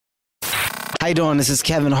How you doing? This is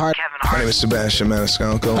Kevin Hart. My name is Sebastian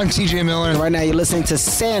Maniscalco. I'm TJ Miller. Right now you're listening to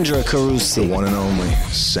Sandra Carusi. The one and only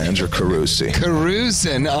Sandra Carusi.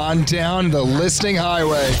 Carusin on down the Listing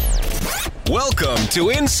Highway. Welcome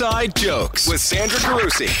to Inside Jokes with Sandra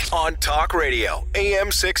Carusi on Talk Radio,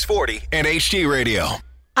 AM 640 and HD Radio.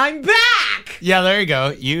 I'm back! Yeah, there you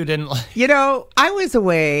go. You didn't... You know, I was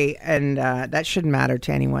away, and that shouldn't matter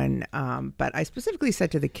to anyone, but I specifically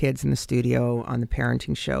said to the kids in the studio on the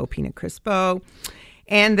parenting show, Peanut Crispo,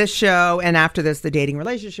 and this show, and after this, the dating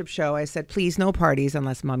relationship show, I said, please, no parties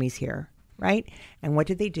unless mommy's here, right? And what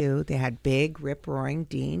did they do? They had big, rip-roaring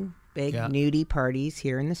Dean, nudie parties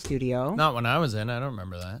here in the studio. Not when I was in. I don't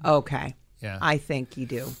remember that. Okay. Yeah. I think you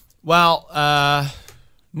do. Well,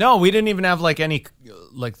 no, we didn't even have like any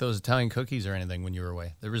like those Italian cookies or anything when you were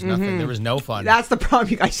away. There was nothing. There was no fun. That's the problem.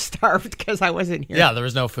 You guys starved because I wasn't here. Yeah, there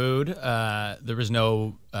was no food. There was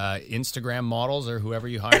no Instagram models or whoever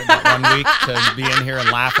you hired that 1 week to be in here and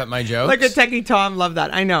laugh at my jokes. Look at Techie Tom. Love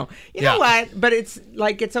that. I know. You know what? But it's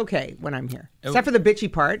okay when I'm here. Except for the bitchy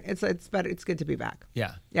part. It's better. It's good to be back.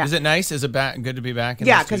 Yeah. Yeah. Is it nice? Is it good to be back?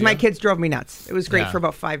 Yeah, because my kids drove me nuts. It was great for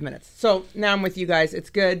about 5 minutes. So now I'm with you guys.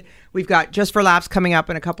 It's good. We've got Just for Laughs coming up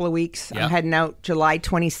in a couple of weeks. Yep. I'm heading out July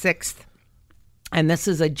 26th. And this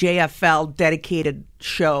is a JFL dedicated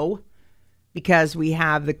show because we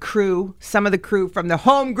have the crew, some of the crew from the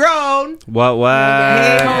Homegrown. What?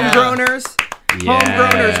 Hey, Homegrowners. Yeah.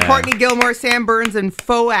 Homegrowners. Courtney Gilmour, Sam Burns, and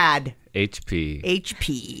Foad.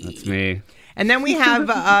 HP. That's me. And then we have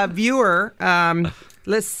a viewer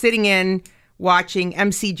sitting in watching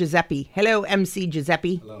MC Giuseppe. Hello, MC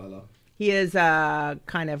Giuseppe. Hello. He is a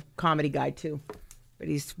kind of comedy guy too, but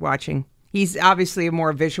he's watching. He's obviously a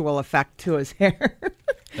more visual effect to his hair.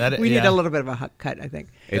 We need a little bit of a cut, I think.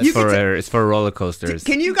 It's for roller coasters.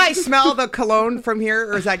 Can you guys smell the cologne from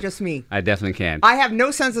here, or is that just me? I definitely can. I have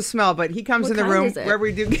no sense of smell, but he comes in the room where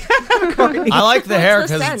we do. I like the hair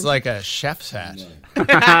because it's like a chef's hat.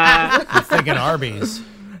 I'm thinking Arby's.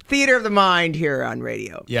 Theater of the mind here on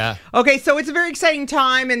radio. Yeah. Okay, so it's a very exciting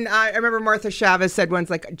time, and I remember Martha Chavez said once,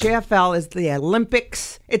 like, JFL is the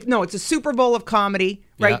Olympics. It's a Super Bowl of comedy,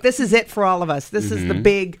 right? Yeah. This is it for all of us. This is the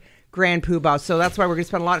big grand poobah. So that's why we're going to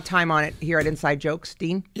spend a lot of time on it here at Inside Jokes.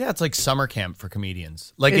 Dean? Yeah, it's like summer camp for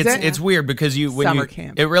comedians. Like Is it? It's weird because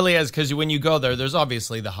camp. It really is because when you go there's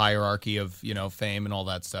obviously the hierarchy of fame and all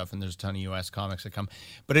that stuff, and there's a ton of U.S. comics that come,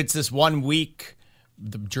 but it's this 1 week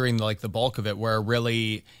during the bulk of it where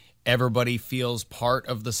really everybody feels part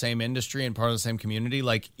of the same industry and part of the same community.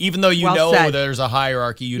 Like, even though there's a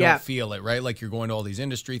hierarchy, you don't feel it, right? Like, you're going to all these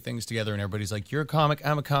industry things together and everybody's like, you're a comic,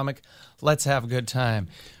 I'm a comic, let's have a good time.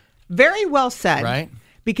 Very well said. Right?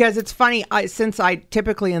 Because it's funny, since I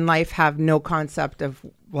typically in life have no concept of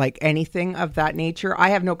like anything of that nature, I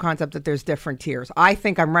have no concept that there's different tiers. I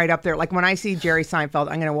think I'm right up there. Like when I see Jerry Seinfeld,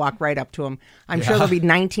 I'm going to walk right up to him. I'm sure there'll be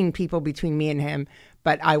 19 people between me and him,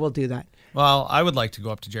 but I will do that. Well, I would like to go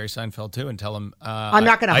up to Jerry Seinfeld, too, and tell him... I'm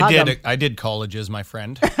not going to hug him. I did college as my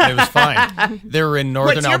friend. It was fine. They were in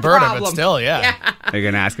northern Alberta, problem? but still, yeah. Are you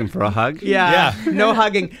going to ask him for a hug? Yeah. No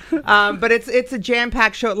hugging. But it's a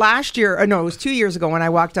jam-packed show. Last year, it was 2 years ago when I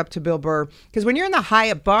walked up to Bill Burr. Because when you're in the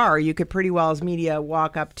Hyatt bar, you could pretty well, as media,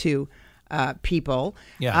 walk up to people.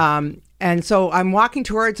 Yeah. And so I'm walking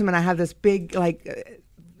towards him, and I have this big,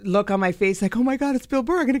 look on my face like, oh my God, it's Bill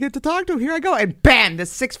Burr. I'm going to get to talk to him. Here I go. And bam,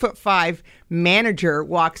 this 6'5" manager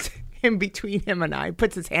walks in between him and I,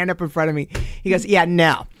 puts his hand up in front of me. He goes, yeah,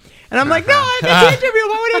 no. And I'm like, no, I have to interview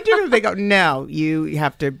him. I want to interview him. They go, no, you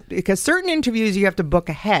have to, because certain interviews you have to book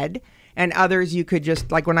ahead, and others you could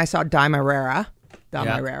just, like when I saw Dai Marrera,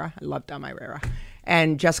 I love Dai Marrera,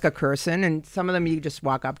 and Jessica Curson, and some of them you just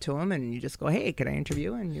walk up to them and you just go, hey, can I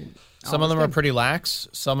interview? And some of them are pretty lax.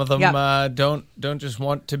 Some of them don't just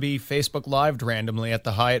want to be Facebook Lived randomly at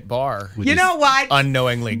the Hyatt bar. You know what?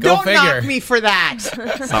 Unknowingly. Go figure. Don't knock me for that.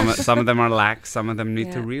 Some of them are lax. Some of them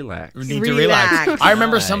need to relax. To relax. I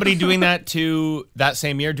remember somebody doing that that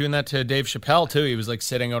same year, doing that to Dave Chappelle, too. He was like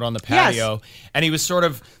sitting out on the patio, and he was sort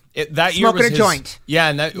of... that year smoking was a joint. Yeah,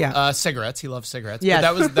 and cigarettes. He loves cigarettes. Yes.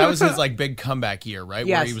 But that was his like big comeback year, right?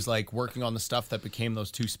 Yes. Where he was like working on the stuff that became those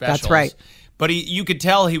two specials. That's right. But you could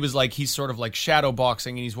tell he's sort of like shadow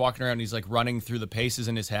boxing, and he's walking around and he's like running through the paces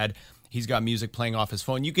in his head. He's got music playing off his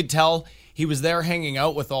phone. You could tell he was there hanging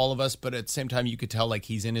out with all of us, but at the same time you could tell like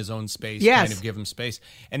he's in his own space, kind of give him space.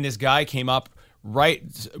 And this guy came up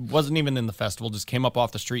wasn't even in the festival, just came up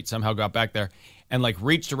off the street, somehow got back there and like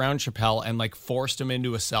reached around Chappelle and like forced him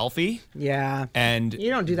into a selfie. Yeah. And you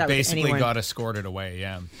don't do that basically with anyone. got escorted away.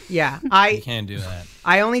 Yeah. Yeah. You can't do that.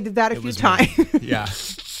 I only did that a few times. Yeah.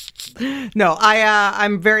 No,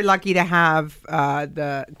 I'm very lucky to have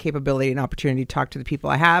the capability and opportunity to talk to the people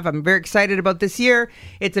I have. I'm very excited about this year.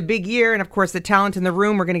 It's a big year, and of course, the talent in the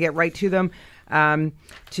room. We're going to get right to them,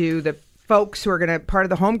 to the folks who are going to part of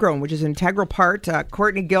the homegrown, which is an integral part.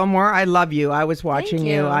 Courtney Gilmour, I love you. I was watching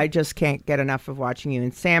you. I just can't get enough of watching you.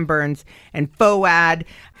 And Sam Burns and Foad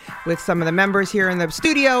with some of the members here in the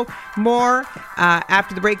studio. More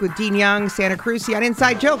after the break with Dean Young, Santa Cruz on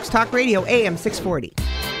Inside Jokes, Talk Radio, AM 640.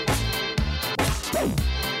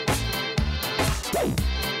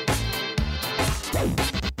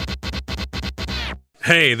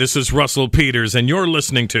 Hey, this is Russell Peters, and you're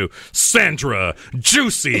listening to Sandra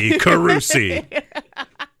Juicy Carusi.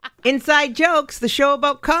 Inside Jokes, the show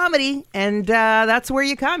about comedy, and that's where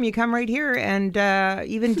you come. You come right here, and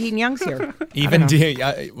even Dean Young's here. Even Dean,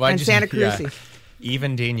 and Santa Cruz. Yeah.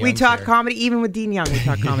 Even Dean Young. We talk here. comedy, even with Dean Young, we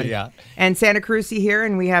talk comedy. Yeah. And Santa Cruz here,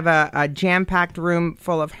 and we have a jam-packed room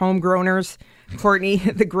full of homegrowners. Courtney,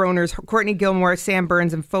 the groaners, Courtney Gilmour, Sam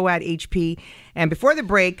Burns, and Foad HP. And before the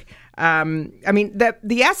break,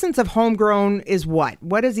 the essence of homegrown is what?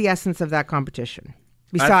 What is the essence of that competition?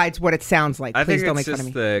 Besides what it sounds like. I Please think don't it's make fun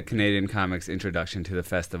of just me. the Canadian comics introduction to the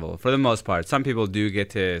festival. For the most part, some people do get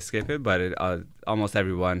to skip it, but almost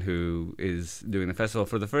everyone who is doing the festival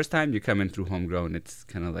for the first time, you come in through homegrown. It's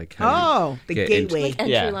kind of like the gateway. Like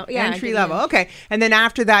entry level. Yeah, entry level. Okay. And then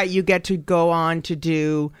after that, you get to go on to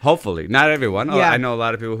do... Hopefully. Not everyone. Yeah. I know a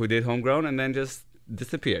lot of people who did homegrown and then just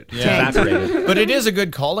disappeared. Yeah. But it is a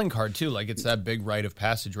good calling card, too. Like, it's that big rite of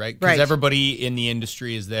passage, right? Because everybody in the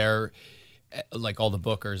industry is there, like all the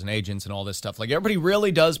bookers and agents and all this stuff. Like, everybody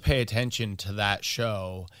really does pay attention to that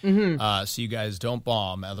show, so you guys don't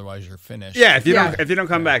bomb, otherwise you're finished. Yeah, if you don't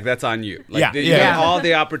come back, that's on you. Like, you have all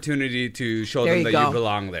the opportunity to show them that you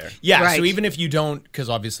belong there. Yeah, Right. so even if you don't, because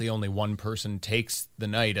obviously only one person takes the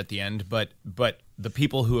night at the end, but the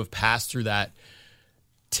people who have passed through that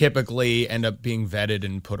typically end up being vetted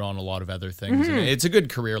and put on a lot of other things. And it's a good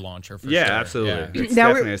career launcher for sure. Yeah, absolutely. Yeah. It's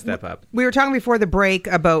definitely a step up. We were talking before the break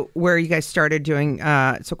about where you guys started doing.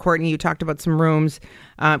 So, Courtney, you talked about some rooms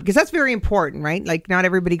because that's very important, right? Like, not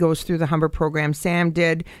everybody goes through the Humber program. Sam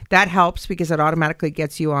did. That helps because it automatically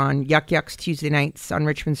gets you on Yuck Yucks Tuesday nights on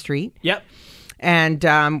Richmond Street. Yep. And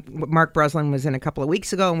Mark Breslin was in a couple of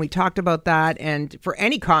weeks ago, and we talked about that. And for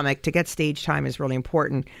any comic, to get stage time is really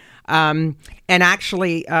important. And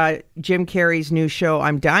actually, Jim Carrey's new show,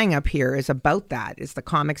 I'm Dying Up Here, is about that. It's the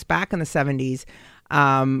comics back in the 70s.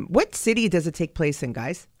 What city does it take place in,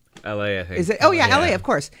 guys? LA, I think. Is it? Oh, yeah, LA, of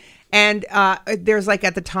course. And there's like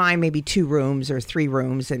at the time maybe 2 rooms or 3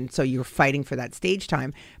 rooms, and so you're fighting for that stage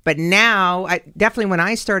time. But now, definitely when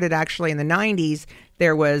I started actually in the 90s,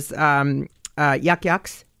 there was Yuck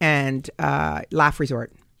Yucks and Laugh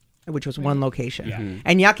Resort, which was one location. Yeah.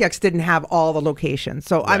 And Yuck Yucks didn't have all the locations.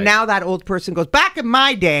 So I'm now that old person goes, back in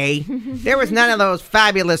my day, there was none of those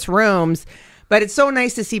fabulous rooms. But it's so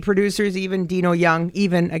nice to see producers, even Dino Young,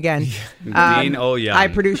 even again. Dean O. Young. I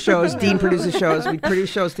produce shows. Dean produces shows. We produce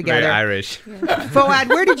shows together. Very Irish. Foad,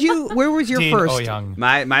 where was your Dean first? O. Young.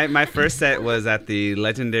 My first set was at the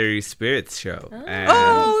Legendary Spirits show.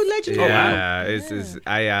 Legendary.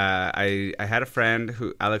 Yeah, I had a friend,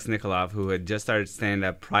 Alex Nikolov, who had just started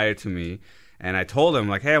stand-up prior to me. And I told him,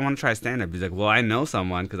 like, hey, I want to try stand-up. He's like, well, I know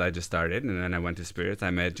someone because I just started. And then I went to Spirits. I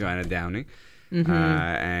met Joanna Downey.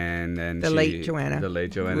 And then the late Joanna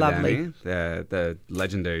Lovely. Downey, the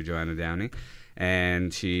legendary Joanna Downey,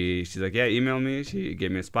 and she's like, yeah, email me. She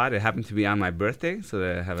gave me a spot. It happened to be on my birthday, so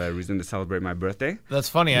I have a reason to celebrate my birthday. That's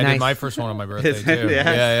funny. I did my first one on my birthday too.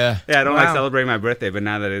 Yeah. I don't like celebrating my birthday, but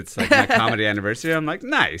now that it's like my comedy anniversary, I'm like,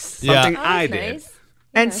 nice, something I did. Nice.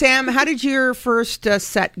 And Sam, how did your first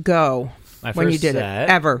set go when you did it?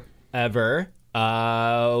 Ever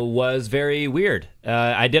was very weird.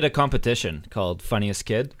 I did a competition called Funniest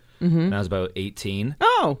Kid when I was about 18.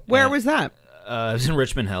 Oh, where was that? It was in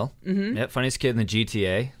Richmond Hill. Yeah, Funniest Kid in the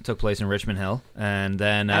GTA. Took place in Richmond Hill. And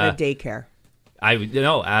then at a daycare.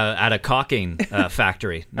 At a caulking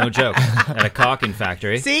factory. No joke. At a caulking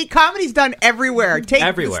factory. See, comedy's done everywhere.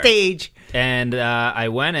 Take the stage. And I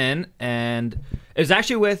went in, and it was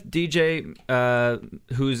actually with DJ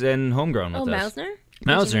who's in Homegrown with us.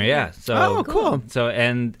 Mausner, yeah. So, cool. So,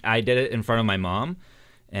 and I did it in front of my mom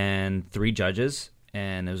and 3 judges,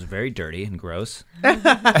 and it was very dirty and gross.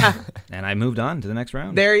 And I moved on to the next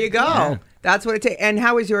round. There you go. Yeah. That's what it takes. And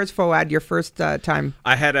how was yours, Foad, your first time?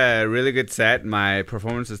 I had a really good set. My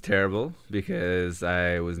performance was terrible because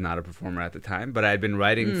I was not a performer at the time, but I'd been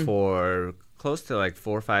writing for close to like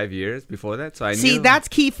 4 or 5 years before that. So I See, knew. that's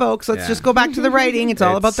key, folks. Let's Yeah. just go back to the writing. It's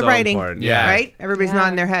all It's about the so writing. important, yeah. Right? Everybody's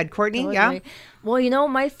nodding their head. Courtney, Totally. Well,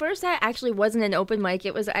 my first night actually wasn't an open mic.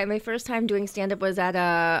 It was my first time doing stand-up was at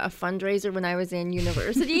a fundraiser when I was in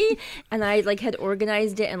university, and I had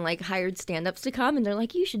organized it and hired stand-ups to come, and they're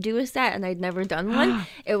like, "You should do a set," and I'd never done one.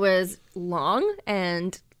 It was long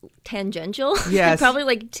and tangential. Yes.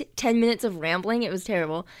 Probably 10 minutes of rambling. It was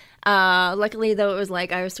terrible. Luckily, though, it was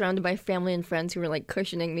I was surrounded by family and friends who were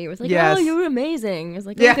cushioning me with Yes. "Oh, you were amazing." I was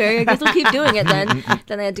like, Yeah. "Okay, I guess I'll keep doing it then."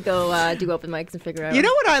 Then I had to go do open mics and figure out. You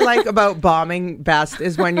know what I like about bombing best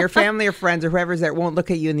is when your family or friends or whoever's there won't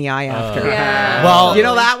look at you in the eye after. Yeah. Well, You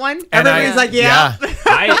know that one? And Everybody's like, yeah.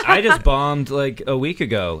 I just bombed a week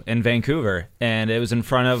ago in Vancouver, and it was in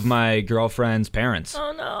front of my girlfriend's parents.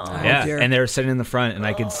 Oh no. Yeah, dear. and they were sitting in the front, and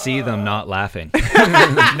I could see them not laughing.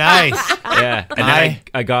 Nice. Yeah, and then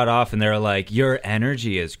I got off, and they were like, "Your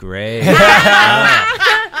energy is great." Find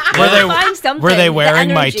something. Were they The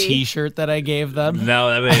wearing my energy. T-shirt that I gave them? No,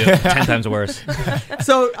 that would be 10 times worse.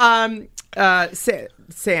 So,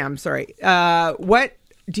 Sam, sorry. Why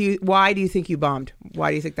do you think you bombed? Why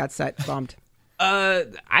do you think that set bombed?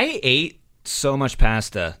 I ate so much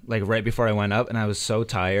pasta right before I went up, and I was so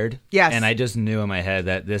tired. Yes. And I just knew in my head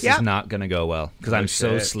that this Yep. is not going to go well because I'm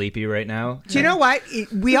so shit. sleepy right now. Do you know what?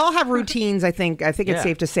 We all have routines, I think. I think it's Yeah.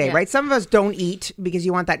 safe to say, Yeah. right? Some of us don't eat because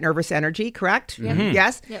you want that nervous energy, correct?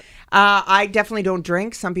 Yes? Yep. I definitely don't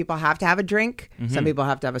drink. Some people have to have a drink. Some people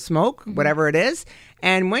have to have a smoke, whatever it is.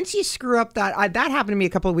 And once you screw up that happened to me a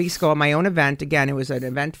couple of weeks ago at my own event. Again, it was an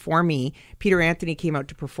event for me. Peter Anthony came out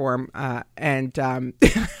to perform, and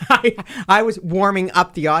I was warming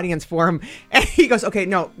up the audience for him. And he goes, "Okay,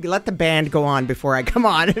 no, let the band go on before I come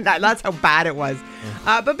on." And that's how bad it was.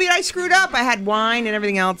 But I screwed up. I had wine and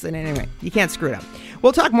everything else. And anyway, you can't screw it up.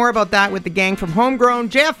 We'll talk more about that with the gang from Homegrown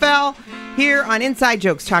JFL here on Inside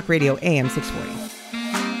Jokes Talk Radio AM 640.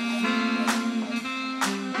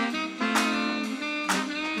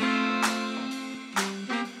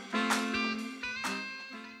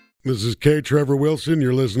 This is K. Trevor Wilson.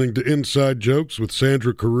 You're listening to Inside Jokes with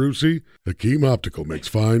Sandra Carusi. Hakeem Optical makes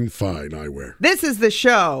fine eyewear. This is the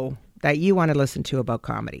show that you want to listen to about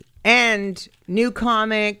comedy. And new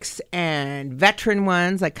comics and veteran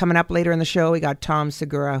ones. Coming up later in the show, we got Tom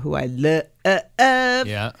Segura, who I love.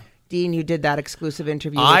 Yeah. Dean, you did that exclusive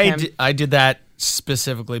interview with him. I did that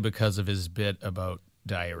specifically because of his bit about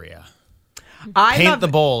diarrhea. I Paint love the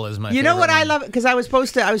bowl is my You know favorite what I one. love? Because I was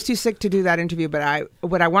too sick to do that interview, but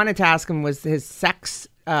what I wanted to ask him was his sex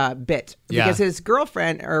bit. Yeah. Because his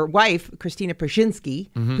girlfriend or wife, Christina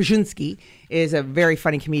Pajinski, is a very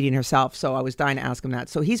funny comedian herself. So I was dying to ask him that.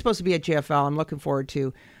 So he's supposed to be at JFL. I'm looking forward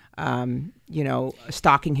to,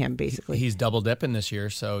 stalking him, basically. He's double dipping this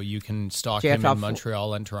year, so you can stalk JFL him in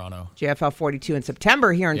Montreal and Toronto. JFL 42 in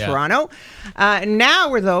September here in Yeah. Toronto. And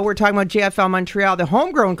now we're talking about JFL Montreal, the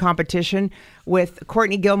homegrown competition with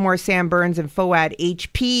Courtney Gilmour, Sam Burns, and Foad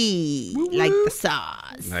HP. Like the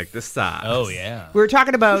sauce. Like the sauce. Oh, yeah. We were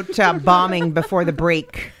talking about bombing before the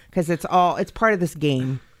break because it's part of this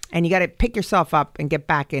game. And you got to pick yourself up and get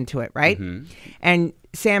back into it, right? And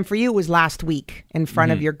Sam, for you, it was last week in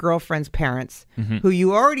front of your girlfriend's parents, who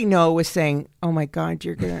you already know was saying, "Oh my God,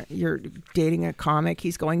 you're dating a comic.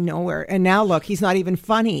 He's going nowhere." And now look, he's not even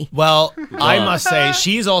funny. Well, I must say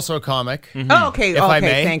she's also a comic. Oh, okay, if I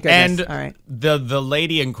may. thank goodness. And All right. the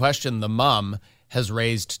lady in question, the mum, has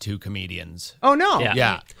raised 2 comedians. Oh no,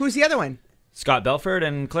 Yeah. Who's the other one? Scott Belford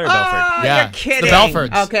and Claire Oh, Belford. Yeah. you're kidding. The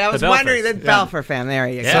Belfords. Okay, I was The wondering the Belfords. Belford family. There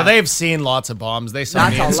you go. So they've seen lots of bombs. They saw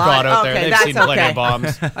That's me a and Scott lot. out there. Okay, They've that's seen plenty okay. of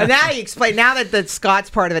bombs. Now you explain. Now that Scott's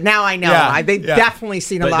part of it, now I know. Yeah, They've yeah. definitely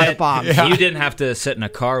seen a lot of bombs. You didn't have to sit in a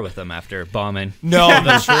car with them after bombing. No,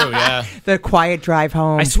 that's true, yeah. The quiet drive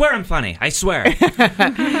home. I swear I'm funny. I swear.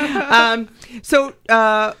 So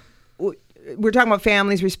we're talking about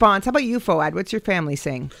families' response. How about you, Foad? What's your family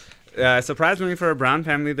saying? Surprisingly, for a Brown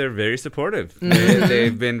family, they're very supportive.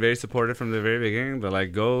 They've been very supportive from the very beginning. They're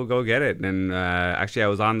like, go get it. And actually, I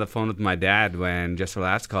was on the phone with my dad when Just for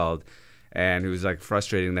Laughs called, and he was like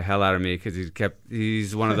frustrating the hell out of me because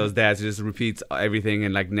he's one of those dads who just repeats everything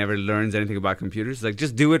and like never learns anything about computers. He's like,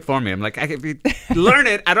 just do it for me. I'm like, if you learn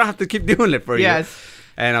it, I don't have to keep doing it for you. Yes.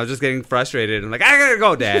 And I was just getting frustrated. I'm like, I gotta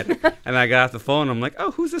go, Dad. And I got off the phone. I'm like,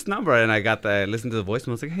 oh, who's this number? And I listened to the voicemail.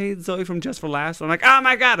 I was like, hey, it's Zoe from Just for Laughs. I'm like, oh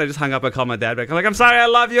my God. I just hung up. I called my dad back. I'm like, I'm sorry, I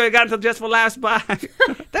love you. I got until Just for Laughs. Bye.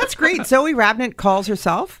 That's great. Zoe Rabnett calls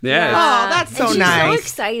herself. Yeah. Oh, that's so and she's nice. so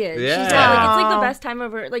excited. Yeah. She's it's like the best time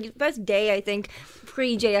of her, like best day I think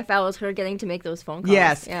pre JFL is her getting to make those phone calls.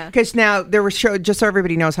 Yes. Yeah. Because now there was just so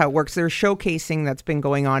everybody knows how it works. There's showcasing that's been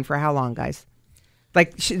going on for how long, guys?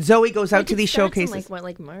 Like Zoe goes out to these starts in, showcases.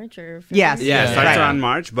 like March or February? Yes. Yeah, it starts Right. around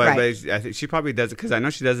March, but Right. I think she probably does it because I know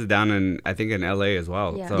she does it down in LA as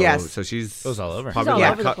well. Yeah. So, Yes. so she's Goes all over. Probably She's all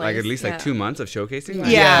like, over the like place, at least yeah. like 2 months of showcasing.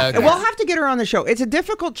 Yeah, Yeah, we'll have to get her on the show. It's a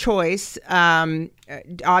difficult choice.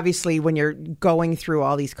 Obviously, when you're going through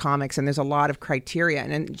all these comics, and there's a lot of criteria,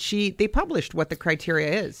 and they published what the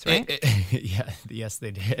criteria is, right? Yes,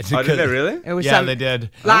 they did. Oh, did they really? It was Yeah, they did.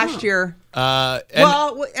 last year. And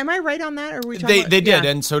Well, am I right on that? Or are we talking they did, Yeah.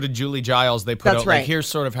 and so did Julie Giles. They put That's out like right. here's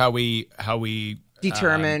sort of how we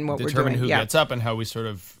Determine what we're determine doing, who yeah. gets up and how we sort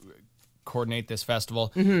of coordinate this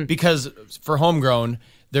festival. Mm-hmm. Because for Homegrown,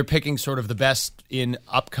 they're picking sort of the best in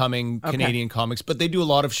upcoming Canadian comics, but they do a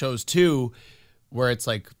lot of shows too, where it's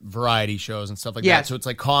like variety shows and stuff like Yes. that. So it's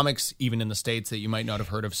like comics even in the States that you might not have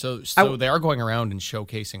heard of. So they are going around and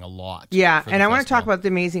showcasing a lot. Yeah, for the and I want to talk festival. about the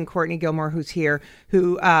amazing Courtney Gilmour, who's here,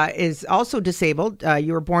 who is also disabled.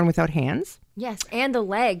 You were born without hands. Yes, and the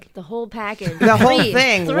leg, the whole package. The whole Three.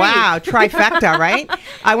 thing. Three. Wow, trifecta, right?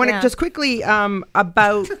 I want to Yeah. just quickly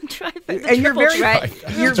about Trifecta, and you're triple very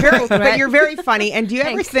threat. you're Triple very but threat. you're very funny. And do you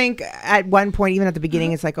ever Thanks. think at one point, even at the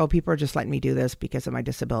beginning, it's like, oh, people are just letting me do this because of my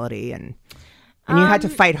disability, and you had to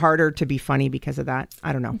fight harder to be funny because of that?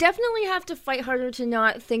 I don't know. Definitely have to fight harder to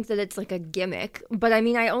not think that it's like a gimmick. But I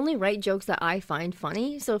mean, I only write jokes that I find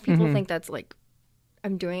funny. So if people think that's like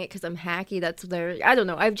I'm doing it because I'm hacky, that's their. I don't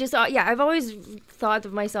know. I've just I've always thought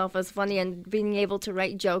of myself as funny, and being able to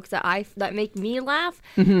write jokes that make me laugh.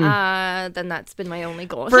 Then that's been my only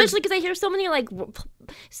goal. Especially because I hear so many like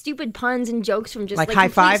stupid puns and jokes from just Like like high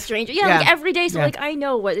complete five? strangers. Yeah. Like every day. So Yeah. like I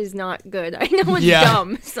know what is not good. I know what's Yeah.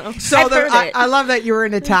 dumb. So I've heard it. I love that you were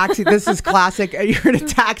in a taxi. This is classic. You're in a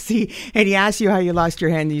taxi, and he asked you how you lost your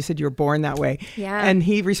hand. And you said you were born that way. Yeah. And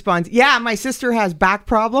he responds, "Yeah, my sister has back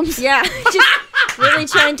problems." Yeah, just really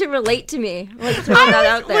trying to relate to me. Like throwing that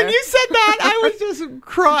out there. When you said that, I was just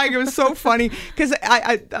crying. It was so funny because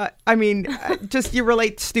I mean, just you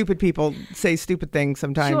relate. Stupid people say stupid things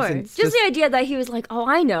sometimes. Sure. and it's Just the idea that he was like, oh,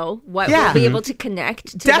 I know what Yeah. will be able to connect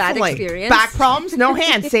to definitely that experience. back problems, no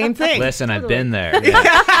hands, same thing. Listen, I've Totally. been there.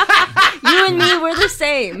 Yeah. You and me were the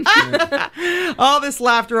same. All this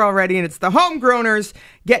laughter already, and it's the homegrowners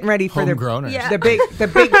getting ready for Homegrowners. Yeah.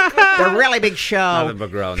 the really big show the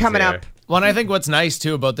groans coming here. up. Well, and I think what's nice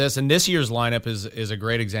too about this, and this year's lineup is a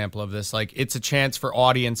great example of this. Like, it's a chance for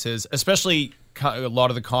audiences, especially a lot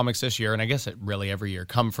of the comics this year, and I guess it really every year,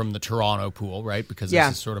 come from the Toronto pool, right? Because Yeah.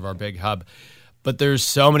 this is sort of our big hub. But there's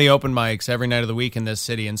so many open mics every night of the week in this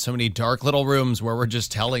city, and so many dark little rooms where we're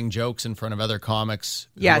just telling jokes in front of other comics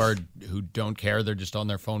Yes. who don't care. They're just on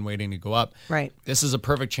their phone waiting to go up. Right. This is a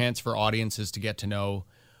perfect chance for audiences to get to know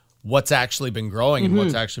what's actually been growing and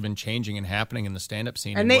what's actually been changing and happening in the stand-up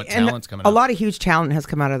scene and, what talent's coming a up. lot of huge talent has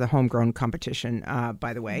come out of the homegrown competition,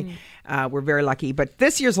 by the way. We're very lucky. But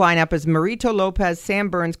this year's lineup is Marito Lopez, Sam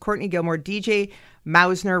Burns, Courtney Gilmour, DJ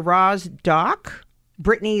Mausner, Roz Doc,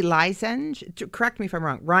 Brittany Lysange, correct me if I'm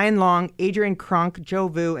wrong, Ryan Long, Adrian Kronk, Joe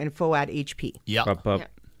Vu, and Foad HP. Yeah. Up.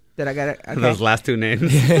 Did I get it? Okay. Those last two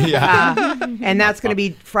names. And that's going to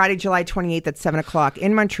be Friday, July 28th at 7 o'clock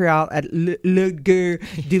in Montreal at Le Gueux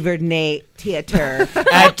du Vernet Theatre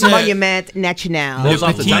at Monument National. Rolls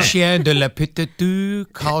off the tongue. Chien de la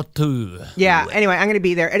petite culture. Yeah, anyway, I'm going to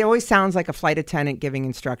be there. It always sounds like a flight attendant giving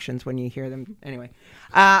instructions when you hear them. Anyway,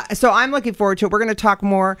 so I'm looking forward to it. We're going to talk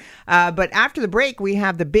more. But after the break, we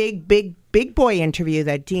have the big boy interview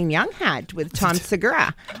that Dean Young had with Tom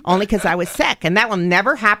Segura, only because I was sick. And that will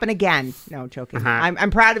never happen again. No, joking. I'm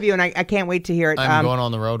proud of you, and I can't wait to hear it. I'm going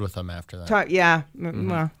on the road with them after that.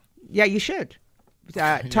 Well, yeah, you should.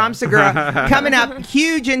 Tom Segura coming up.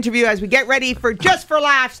 Huge interview as we get ready for Just for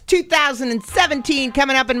Laughs 2017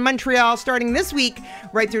 coming up in Montreal starting this week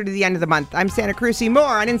right through to the end of the month. I'm Santa Cruz. More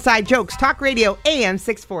on Inside Jokes, Talk Radio, AM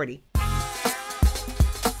 640.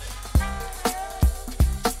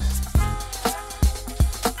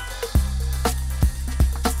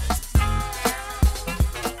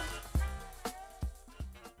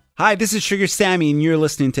 Hi, this is Sugar Sammy, and you're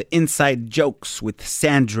listening to Inside Jokes with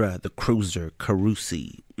Sandra the Cruiser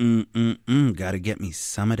Carusi. Gotta get me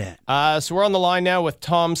some of that. So we're on the line now with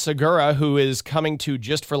Tom Segura, who is coming to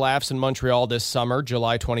Just for Laughs in Montreal this summer,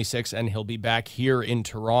 July 26th, and he'll be back here in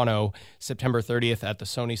Toronto, September 30th at the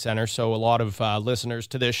Sony Center. So a lot of listeners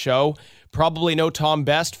to this show probably know Tom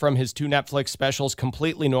best from his two Netflix specials,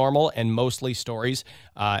 Completely Normal and Mostly Stories.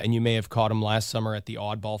 And you may have caught him last summer at the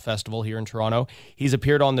Oddball Festival here in Toronto. He's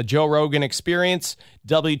appeared on the Joe Rogan Experience,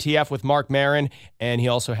 WTF with Mark Maron, and he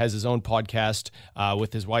also has his own podcast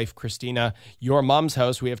with his wife, Christina, Your Mom's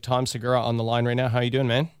House. We have Tom Segura on the line right now. How you doing,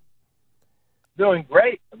 man? Doing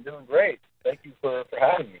great. I'm doing great. Thank you for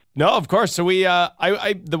having me. No, of course. So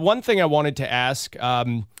the one thing I wanted to ask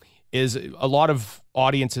is a lot of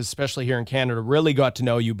audiences, especially here in Canada, really got to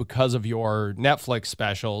know you because of your Netflix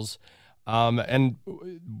specials. And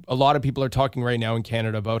a lot of people are talking right now in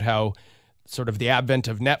Canada about how sort of the advent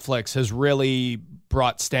of Netflix has really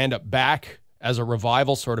brought stand-up back as a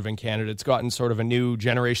revival sort of in Canada. It's gotten sort of a new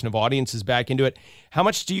generation of audiences back into it. How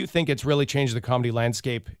much do you think it's really changed the comedy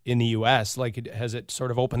landscape in the U.S.? Like, has it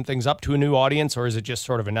sort of opened things up to a new audience, or is it just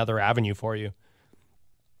sort of another avenue for you?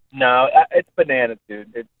 No, it's bananas,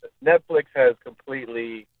 dude. Netflix has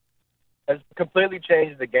completely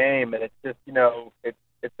changed the game, and it's just,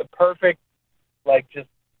 it's the perfect, like, just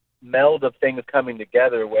meld of things coming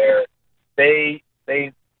together where they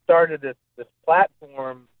started this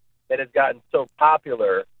platform that has gotten so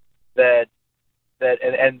popular that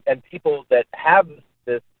people that have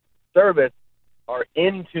this service are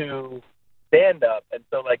into stand up, and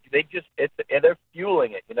so like they're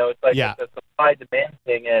fueling it. It's like it's a supply demand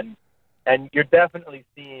thing, and you're definitely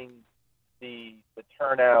seeing the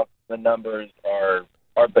turnout. The numbers are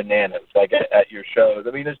bananas. Like at your shows.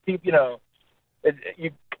 I mean, there's people.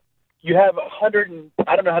 You have 100.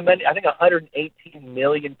 I don't know how many. I think 118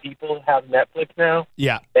 million people have Netflix now.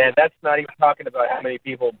 Yeah, and that's not even talking about how many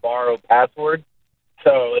people borrow passwords.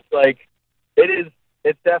 So it's like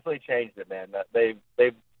it's definitely changed it, man.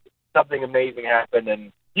 They've something amazing happened,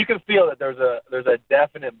 and you can feel that there's a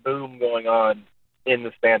definite boom going on in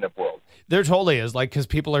the stand-up world. There totally is, like, because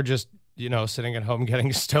people are just sitting at home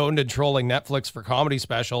getting stoned and trolling Netflix for comedy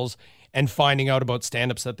specials and finding out about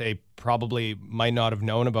stand-ups that they probably might not have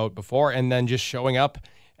known about before, and then just showing up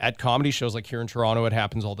at comedy shows. Like here in Toronto, it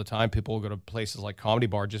happens all the time. People will go to places like Comedy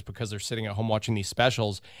Bar just because they're sitting at home watching these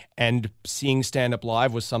specials, and seeing stand-up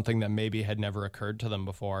live was something that maybe had never occurred to them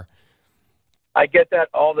before. I get that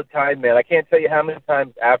all the time, man. I can't tell you how many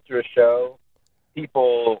times after a show,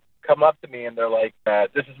 people come up to me and they're like,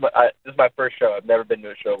 "This is my first show. I've never been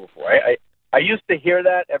to a show before." I used to hear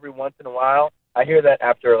that every once in a while. I hear that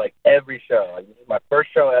after like every show. Like, this is my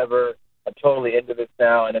first show ever. I'm totally into this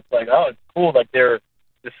now, and it's like, oh, it's cool. Like they're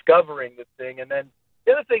discovering this thing. And then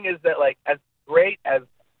the other thing is that, like, as great as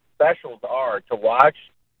specials are to watch,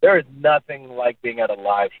 there is nothing like being at a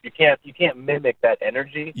live show. You can't mimic that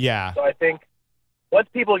energy. Yeah. So I think once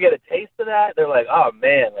people get a taste of that, they're like, oh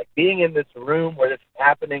man, like being in this room where this is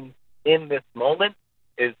happening in this moment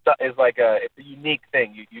is like it's a unique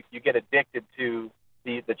thing. You get addicted to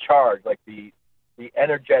the charge, like the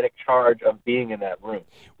energetic charge of being in that room.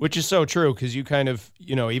 Which is so true, because you kind of,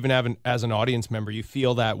 even as an audience member, you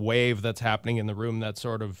feel that wave that's happening in the room, that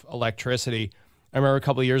sort of electricity. I remember a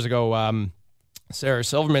couple of years ago, Sarah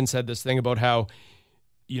Silverman said this thing about how,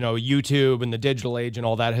 YouTube and the digital age and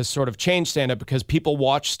all that has sort of changed stand-up, because people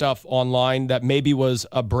watch stuff online that maybe was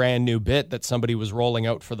a brand new bit that somebody was rolling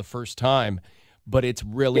out for the first time, but it's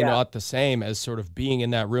really not the same as sort of being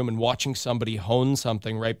in that room and watching somebody hone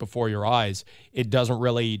something right before your eyes. It doesn't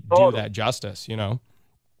really do that justice,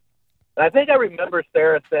 I think I remember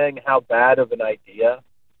Sarah saying how bad of an idea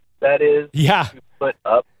that is to put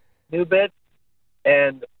up new bits,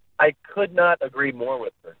 and I could not agree more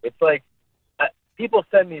with her. It's like, people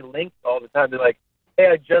send me links all the time. They're like, hey,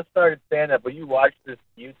 I just started stand-up. Will you watch this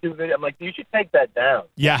YouTube video? I'm like, you should take that down.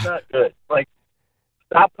 Yeah. It's not good. Like,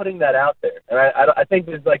 stop putting that out there. And I think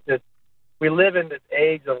there's like this, we live in this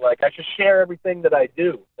age of like, I should share everything that I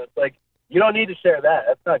do. It's like, you don't need to share that.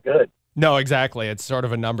 That's not good. No, exactly. It's sort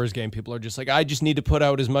of a numbers game. People are just like, I just need to put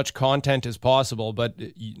out as much content as possible. But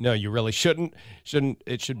no, you really shouldn't.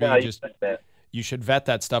 It should be you should vet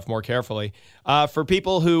that stuff more carefully. For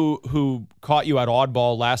people who caught you at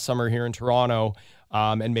Oddball last summer here in Toronto,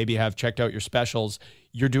 and maybe have checked out your specials,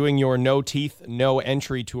 you're doing your No Teeth, No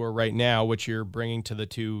Entry tour right now, which you're bringing to the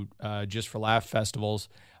two Just for Laugh festivals.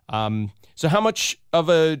 So how much of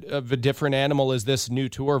a different animal is this new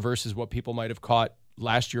tour versus what people might have caught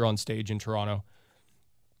last year on stage in Toronto?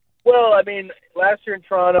 Well, I mean, last year in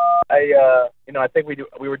Toronto, I think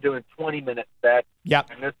we were doing 20-minute sets. Yeah.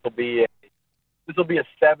 And this will be a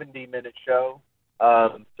 70-minute show.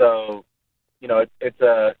 So, it's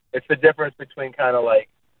the difference between kind of like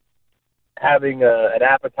having an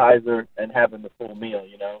appetizer and having the full meal.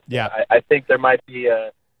 Yeah. I think there might be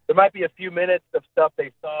a few minutes of stuff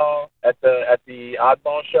they saw at the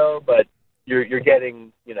Oddball show, but you're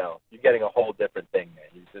getting a whole different thing,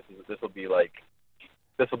 man. This will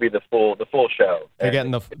be the full show. They're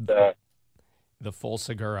getting the full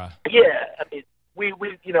Segura. Yeah, I mean, we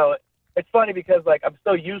it's funny because like I'm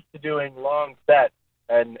so used to doing long sets,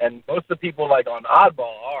 and most of the people like on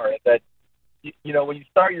Oddball are that. When you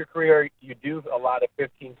start your career, you do a lot of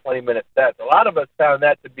 15, 20-minute sets. A lot of us found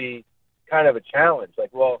that to be kind of a challenge. Like,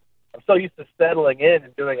 well, I'm so used to settling in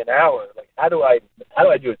and doing an hour. Like, how do I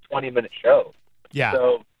do a 20-minute show? Yeah.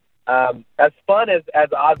 So, as fun as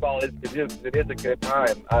Oddball is to do, because it is a good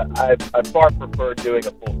time, I far prefer doing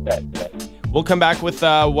a full set today. We'll come back with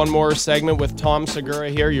one more segment with Tom Segura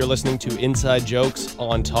here. You're listening to Inside Jokes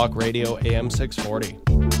on Talk Radio AM 640.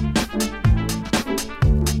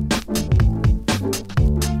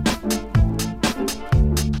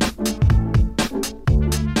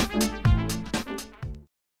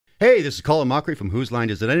 Hey, this is Colin Mockery from Whose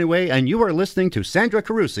Line Is It Anyway, and you are listening to Sandra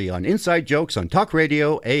Carusi on Inside Jokes on Talk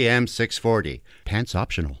Radio AM 640. Pants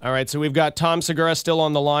optional. All right, so we've got Tom Segura still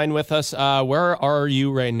on the line with us. Where are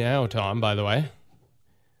you right now, Tom, by the way?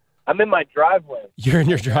 I'm in my driveway. You're in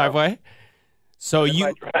your driveway? So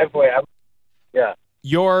my driveway. Yeah.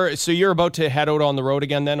 You're about to head out on the road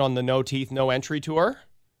again then on the No Teeth, No Entry tour?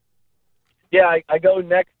 Yeah, I go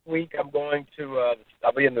next week. I'm going to,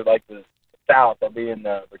 I'll be in the South. I'll be in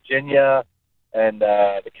Virginia and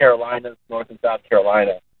the Carolinas, North and South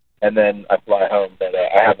Carolina, and then I fly home. But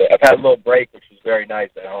I've had a little break, which is very nice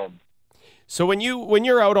at home. So when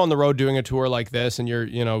you're out on the road doing a tour like this, and you're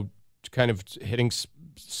kind of hitting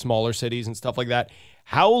smaller cities and stuff like that,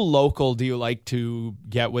 how local do you like to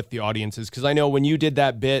get with the audiences? Because I know when you did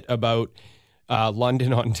that bit about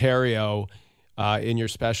London, Ontario. In your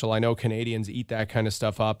special, I know Canadians eat that kind of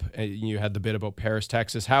stuff up. You had the bit about Paris,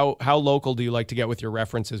 Texas. How local do you like to get with your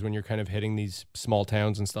references when you're kind of hitting these small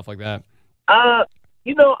towns and stuff like that? I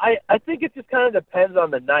think it just kind of depends on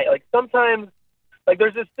the night. Like sometimes, like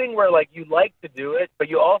there's this thing where like you like to do it, but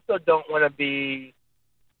you also don't want to be,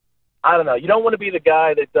 I don't know, you don't want to be the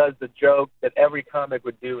guy that does the joke that every comic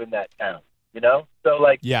would do in that town, So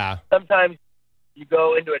like, yeah, sometimes you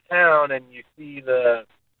go into a town and you see the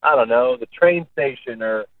train station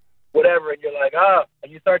or whatever, and you're like, oh,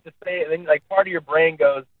 and you start to say it, and then like part of your brain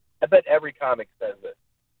goes, I bet every comic says it.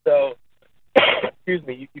 So, excuse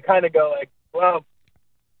me, you kind of go like, well,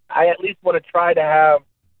 I at least want to try to have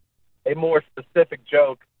a more specific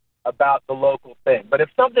joke about the local thing. But if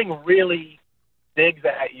something really digs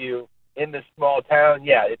at you in this small town,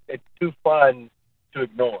 yeah, it's too fun to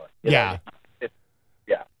ignore. Yeah.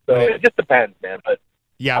 So it just depends, man. But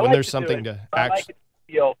yeah, I when like there's to something do it. to I like it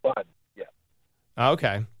to feel fun. Yeah.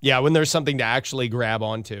 Okay. Yeah, when there's something to actually grab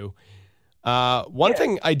onto. One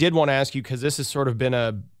thing I did want to ask you, because this has sort of been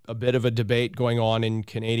a bit of a debate going on in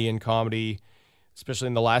Canadian comedy, especially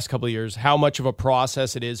in the last couple of years, how much of a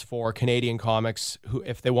process it is for Canadian comics who,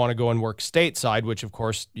 if they want to go and work stateside, which of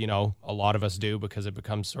course, a lot of us do because it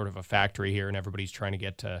becomes sort of a factory here and everybody's trying to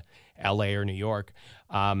get to LA or New York.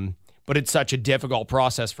 But it's such a difficult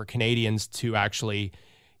process for Canadians to actually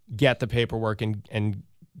get the paperwork and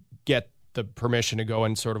get the permission to go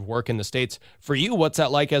and sort of work in the States. For you, what's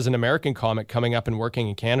that like as an American comic coming up and working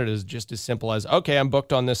in Canada? Is just as simple as, okay, I'm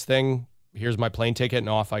booked on this thing. Here's my plane ticket and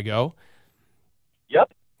off I go.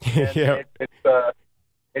 Yep. Yeah.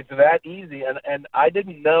 It's that easy. And I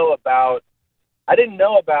didn't know about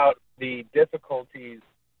the difficulties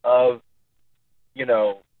of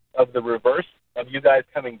the reverse of you guys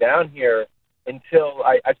coming down here until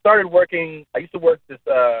I started working. I used to work this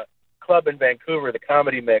club in Vancouver, the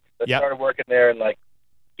Comedy Mix. I started working there in like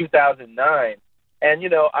 2009.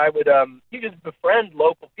 And, I would, you just befriend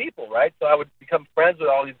local people, right? So I would become friends with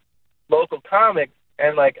all these local comics.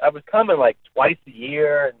 And like, I was coming like twice a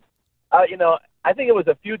year. And, I think it was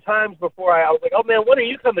a few times before I was like, oh man, when are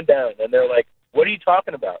you coming down? And they're like, what are you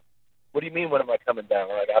talking about? What do you mean, when am I coming down?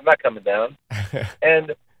 I'm like, I'm not coming down.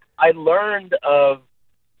 And I learned of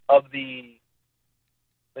the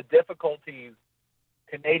difficulties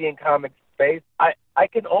Canadian comics face. I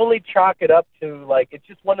can only chalk it up to like, it's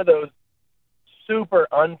just one of those super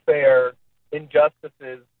unfair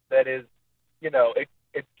injustices that is,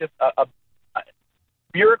 it's just a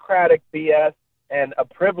bureaucratic BS and a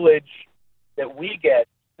privilege that we get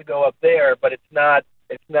to go up there, but it's not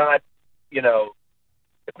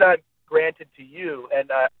granted to you.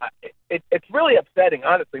 And it's really upsetting,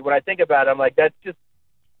 honestly. When I think about it, I'm like, it's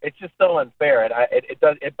just so unfair. And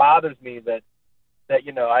it bothers me that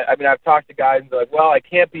I've talked to guys and they're like, well, I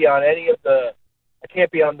can't be on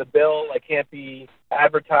the bill. I can't be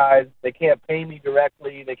advertised. They can't pay me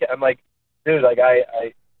directly. I'm like, dude, like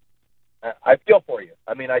I feel for you.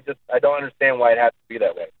 I mean, I don't understand why it has to be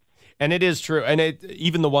that way. And it is true. And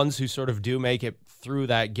even the ones who sort of do make it through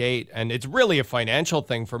that gate, and it's really a financial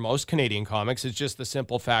thing for most Canadian comics. It's just the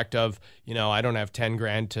simple fact of, I don't have 10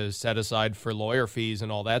 grand to set aside for lawyer fees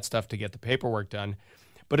and all that stuff to get the paperwork done.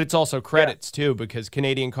 But it's also credits too, because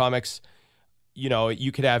Canadian comics,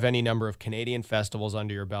 you could have any number of Canadian festivals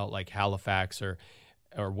under your belt, like Halifax,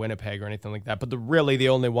 or Winnipeg or anything like that. But the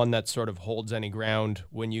only one that sort of holds any ground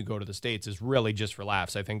when you go to the States is really Just for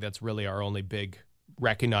Laughs. I think that's really our only big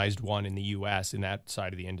recognized one in the U.S. in that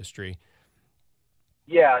side of the industry.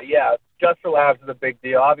 Yeah. Just for Laughs is a big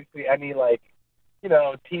deal. Obviously, any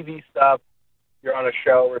TV stuff, you're on a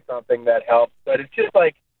show or something that helps. But it's just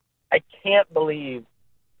like, I can't believe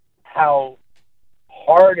how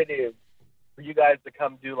hard it is for you guys to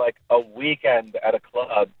come do like a weekend at a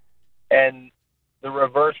club, and the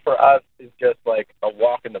reverse for us is just like a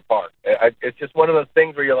walk in the park. It's just one of those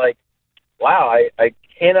things where you're like, wow, I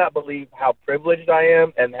cannot believe how privileged I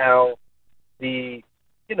am and how it's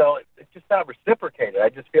just not reciprocated. I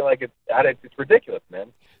just feel like it's ridiculous,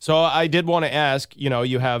 man. So I did want to ask,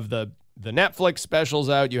 you have the Netflix specials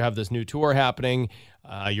out, you have this new tour happening,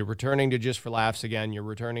 you're returning to Just for Laughs again, you're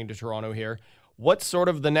returning to Toronto here. What's sort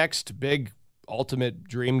of the next big ultimate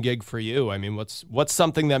dream gig for you? I mean, what's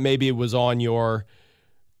something that maybe was on your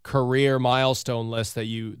career milestone list that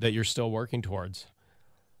you're still working towards?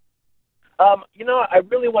 I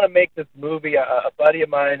really want to make this movie. A buddy of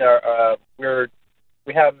mine,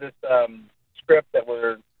 we have this script that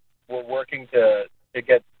we're working to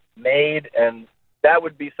get made, and that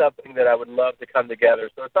would be something that I would love to come together.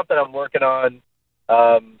 So it's something I'm working on.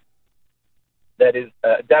 That is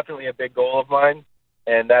definitely a big goal of mine,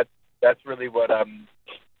 and that's really what I'm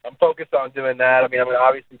focused on doing that. I mean, I'm going to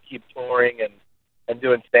obviously keep touring and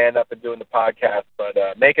doing stand-up and doing the podcast, but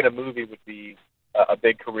making a movie would be a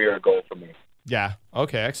big career goal for me. Yeah.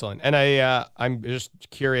 Okay, excellent. And I'm just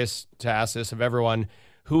curious to ask this of everyone,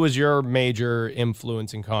 who was your major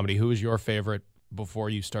influence in comedy? Who was your favorite before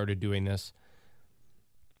you started doing this?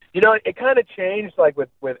 It kind of changed like with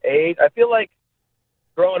age. I feel like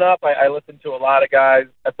growing up, I listened to a lot of guys.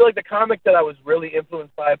 I feel like the comic that I was really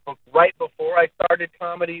influenced by right before I started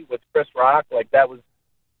comedy was Chris Rock. Like, that was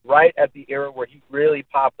right at the era where he really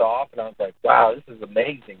popped off, and I was like, wow, this is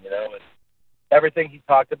amazing, and everything he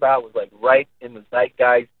talked about was like right in the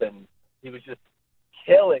zeitgeist, and he was just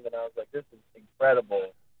killing, and I was like, this is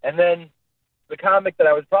incredible. And then the comic that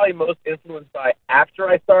I was probably most influenced by after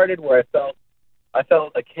I started, where I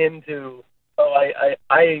felt akin to, I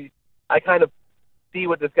kind of see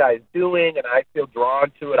what this guy is doing, and I feel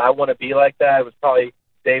drawn to it. I want to be like that. It was probably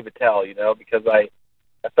Dave Attell, because I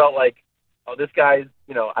felt like, oh, this guy's,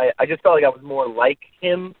 I just felt like I was more like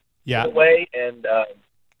him in a way. And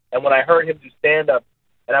when I heard him do stand-up,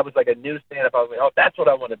 and I was like a new stand-up, I was like, oh, that's what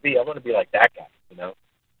I want to be. I want to be like that guy,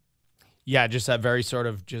 Yeah, just that very sort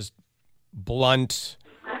of just blunt,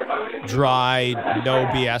 dry, no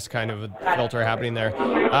BS kind of a filter happening there.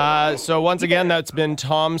 So once again, that's been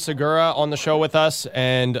Tom Segura on the show with us.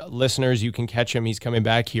 And listeners, you can catch him. He's coming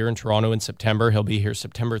back here in Toronto in September. He'll be here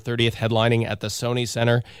September 30th, headlining at the Sony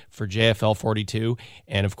Center for JFL 42.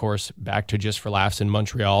 And of course, back to Just for Laughs in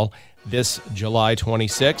Montreal this July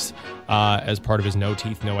 26th as part of his No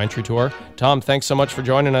Teeth, No Entry tour. Tom, thanks so much for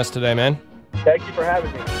joining us today, man. Thank you for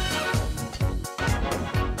having me.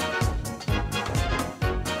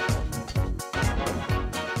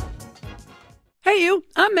 Hey you,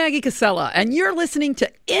 I'm Maggie Casella, and you're listening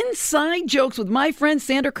to Inside Jokes with my friend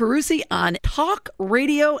Sandra Carusi on Talk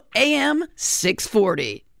Radio AM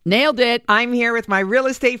 640. Nailed it. I'm here with my real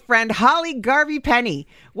estate friend, Holly Garvey-Penny.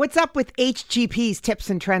 What's up with HGP's tips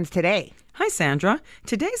and trends today? Hi, Sandra.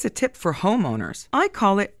 Today's a tip for homeowners. I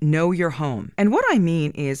call it Know Your Home. And what I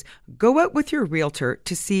mean is go out with your realtor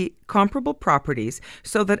to see comparable properties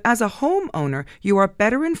so that as a homeowner, you are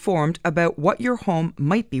better informed about what your home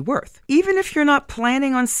might be worth. Even if you're not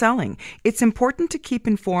planning on selling, it's important to keep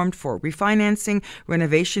informed for refinancing,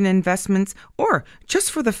 renovation investments, or just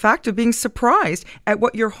for the fact of being surprised at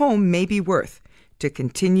what your home may be worth, to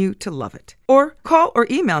continue to love it. Or call or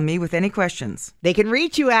email me with any questions. They can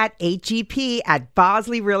reach you at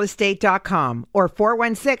hgp@bosleyrealestate.com or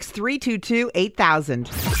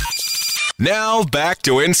 416-322-8000. Now back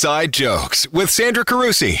to Inside Jokes with Sandra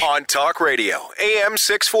Carusi on Talk Radio, AM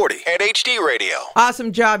 640 and HD Radio.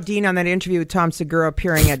 Awesome job, Dean, on that interview with Tom Segura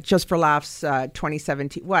appearing at Just for Laughs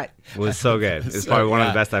 2017. What? It was so good. It's probably one of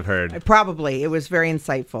the best I've heard. Probably. It was very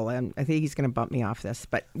insightful, and I think he's going to bump me off this.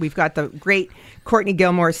 But we've got the great Courtney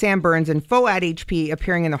Gilmour, Sam Burns, and Foad HP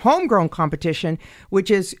appearing in the homegrown competition, which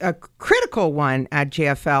is a critical one at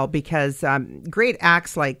JFL because great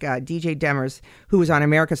acts like DJ Demers, who was on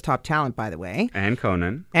America's Top Talent, by the way. And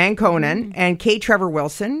Conan. And K. Trevor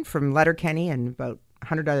Wilson from Letterkenny and about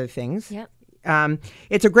 100 other things. Yep.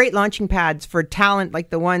 It's a great launching pad for talent like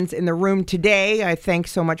the ones in the room today. I thank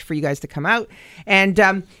so much for you guys to come out.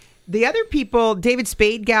 And the other people, David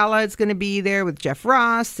Spade Gala is going to be there with Jeff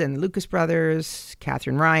Ross and Lucas Brothers,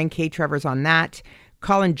 Catherine Ryan, Kay Trevor's on that.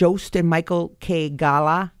 Colin Jost and Michael K.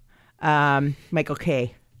 Gala. Michael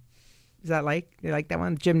K. Is that you like that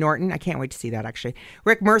one? Jim Norton. I can't wait to see that, actually.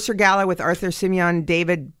 Rick Mercer Gala with Arthur Simeon,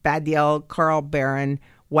 David Badiel, Carl Barron.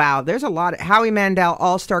 Wow, there's a lot. Howie Mandel,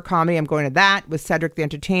 All-Star Comedy. I'm going to that with Cedric the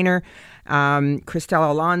Entertainer,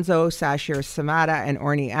 Cristela Alonso, Sashir Samata, and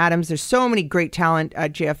Orny Adams. There's so many great talent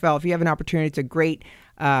at JFL. If you have an opportunity, it's a great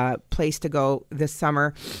place to go this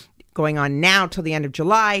summer. Going on now till the end of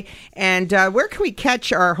July. And where can we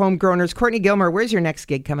catch our homegrowners? Courtney Gilmour, where's your next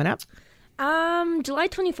gig coming up? July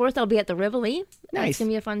 24th, I'll be at the Rivoli. Nice. It's going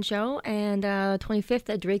to be a fun show. And 25th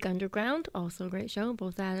at Drake Underground, also a great show,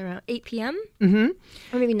 both at around 8 p.m.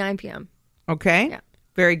 Mm-hmm. Or maybe 9 p.m. Okay. Yeah.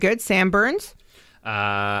 Very good. Sam Burns?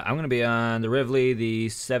 I'm going to be on the Rivoli the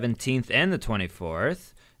 17th and the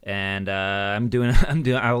 24th. And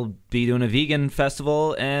I'll be doing a vegan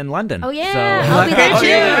festival in London. Oh, yeah. I'll be there too.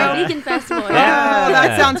 Yeah. A vegan festival. Yeah. Oh,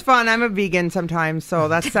 that sounds fun. I'm a vegan sometimes, so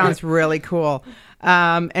that sounds really cool.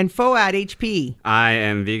 And Foad HP. I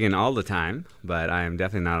am vegan all the time, but I am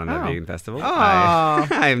definitely not on that vegan festival. Oh.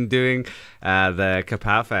 I am doing the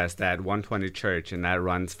Kapow Fest at 120 Church, and that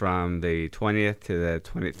runs from the 20th to the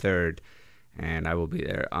 23rd. And I will be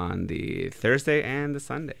there on the Thursday and the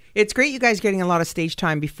Sunday. It's great you guys getting a lot of stage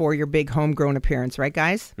time before your big homegrown appearance, right,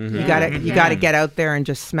 guys? Mm-hmm. You gotta get out there and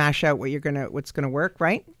just smash out what's gonna work,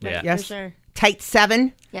 right? Yeah. Yes. For sure. Tight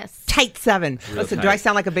 7. Yes. Tight 7. Real Listen, tight. do I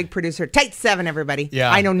sound like a big producer? Tight 7, everybody.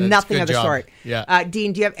 Yeah, I know that's nothing good of the job. sort. Yeah.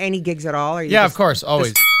 Dean, do you have any gigs at all? Or you Yeah, just- of course,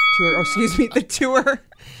 always. just Tour, the tour.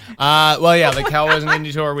 Well, yeah, the Cowboys and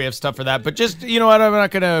Indie Tour, we have stuff for that. But just, you know what, I'm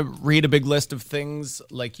not going to read a big list of things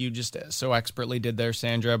like you just so expertly did there,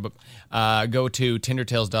 Sandra. But go to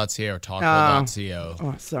tindertails.ca or talkhole.co.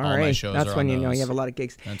 Oh, sorry. All my shows That's are when on you know those. you have a lot of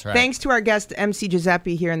gigs. That's right. Thanks to our guest, MC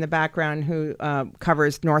Giuseppe, here in the background, who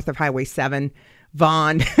covers north of Highway 7.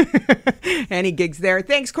 Vaughn. Any gigs there.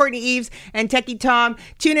 Thanks, Courtney Eves and Techie Tom.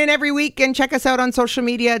 Tune in every week and check us out on social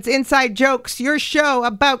media. It's Inside Jokes, your show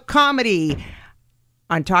about comedy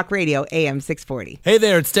on Talk Radio AM 640. Hey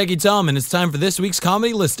there, it's Techie Tom, and it's time for this week's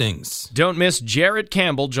comedy listings. Don't miss Jarrett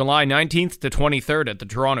Campbell, July 19th to 23rd at the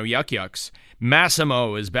Toronto Yuck Yucks.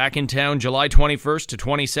 Massimo is back in town July 21st to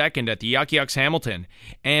 22nd at the Yuck Yucks Hamilton.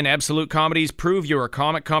 And Absolute Comedy's Prove You're a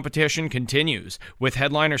Comic competition continues with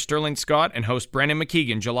headliner Sterling Scott and host Brendan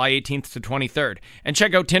McKeegan July 18th to 23rd. And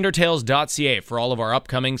check out tindertails.ca for all of our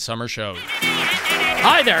upcoming summer shows.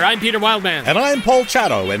 Hi there, I'm Peter Wildman. And I'm Paul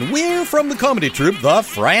Chatto, and we're from the comedy troupe The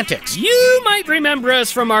Frantics. You might remember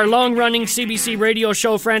us from our long-running CBC radio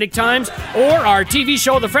show Frantic Times or our TV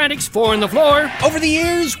show The Frantics 4 on the Floor. Over the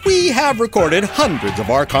years, we have recorded hundreds of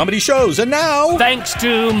our comedy shows, and now, thanks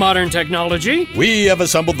to modern technology, we have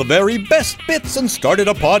assembled the very best bits and started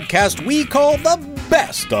a podcast we call The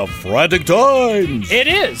Best of Frantic Times. It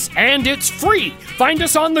is, and it's free. Find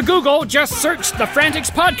us on the Google, just search The Frantics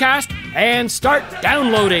Podcast and start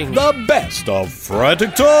downloading. The Best of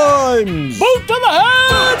Frantic Times. Boot to the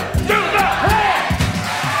head! To the head!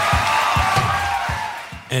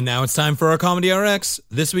 And now it's time for our Comedy RX,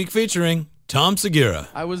 this week featuring Tom Segura.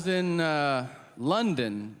 I was in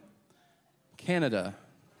London, Canada.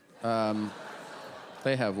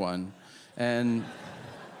 They have one. And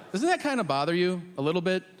doesn't that kind of bother you a little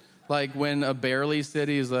bit? Like when a barely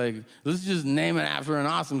city is like, let's just name it after an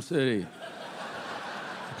awesome city.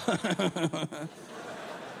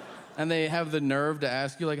 And they have the nerve to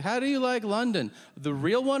ask you, like, how do you like London? The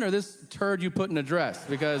real one or this turd you put in a dress?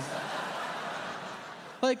 Because,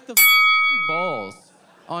 like, the balls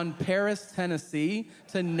on Paris, Tennessee,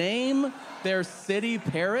 to name their city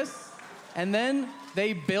Paris, and then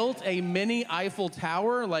they built a mini Eiffel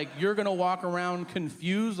Tower. Like, you're gonna walk around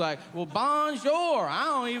confused, like, well, bonjour, I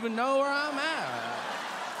don't even know where I'm at.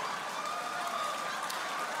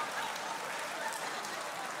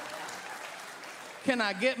 Can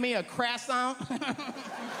I get me a croissant?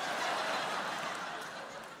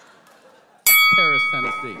 Paris,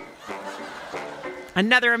 Tennessee.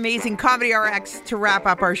 Another amazing Comedy RX to wrap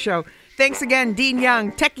up our show. Thanks again, Dean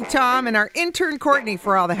Young, Techie Tom, and our intern Courtney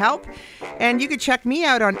for all the help. And you can check me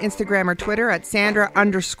out on Instagram or Twitter at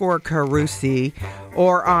Sandra_Carusi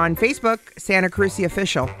or on Facebook, Sandra Carusi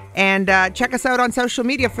Official. And check us out on social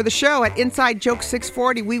media for the show at Inside Jokes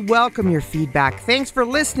 640. We welcome your feedback. Thanks for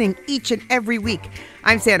listening each and every week.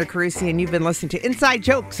 I'm Sandra Carusi, and you've been listening to Inside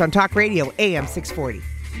Jokes on Talk Radio AM 640.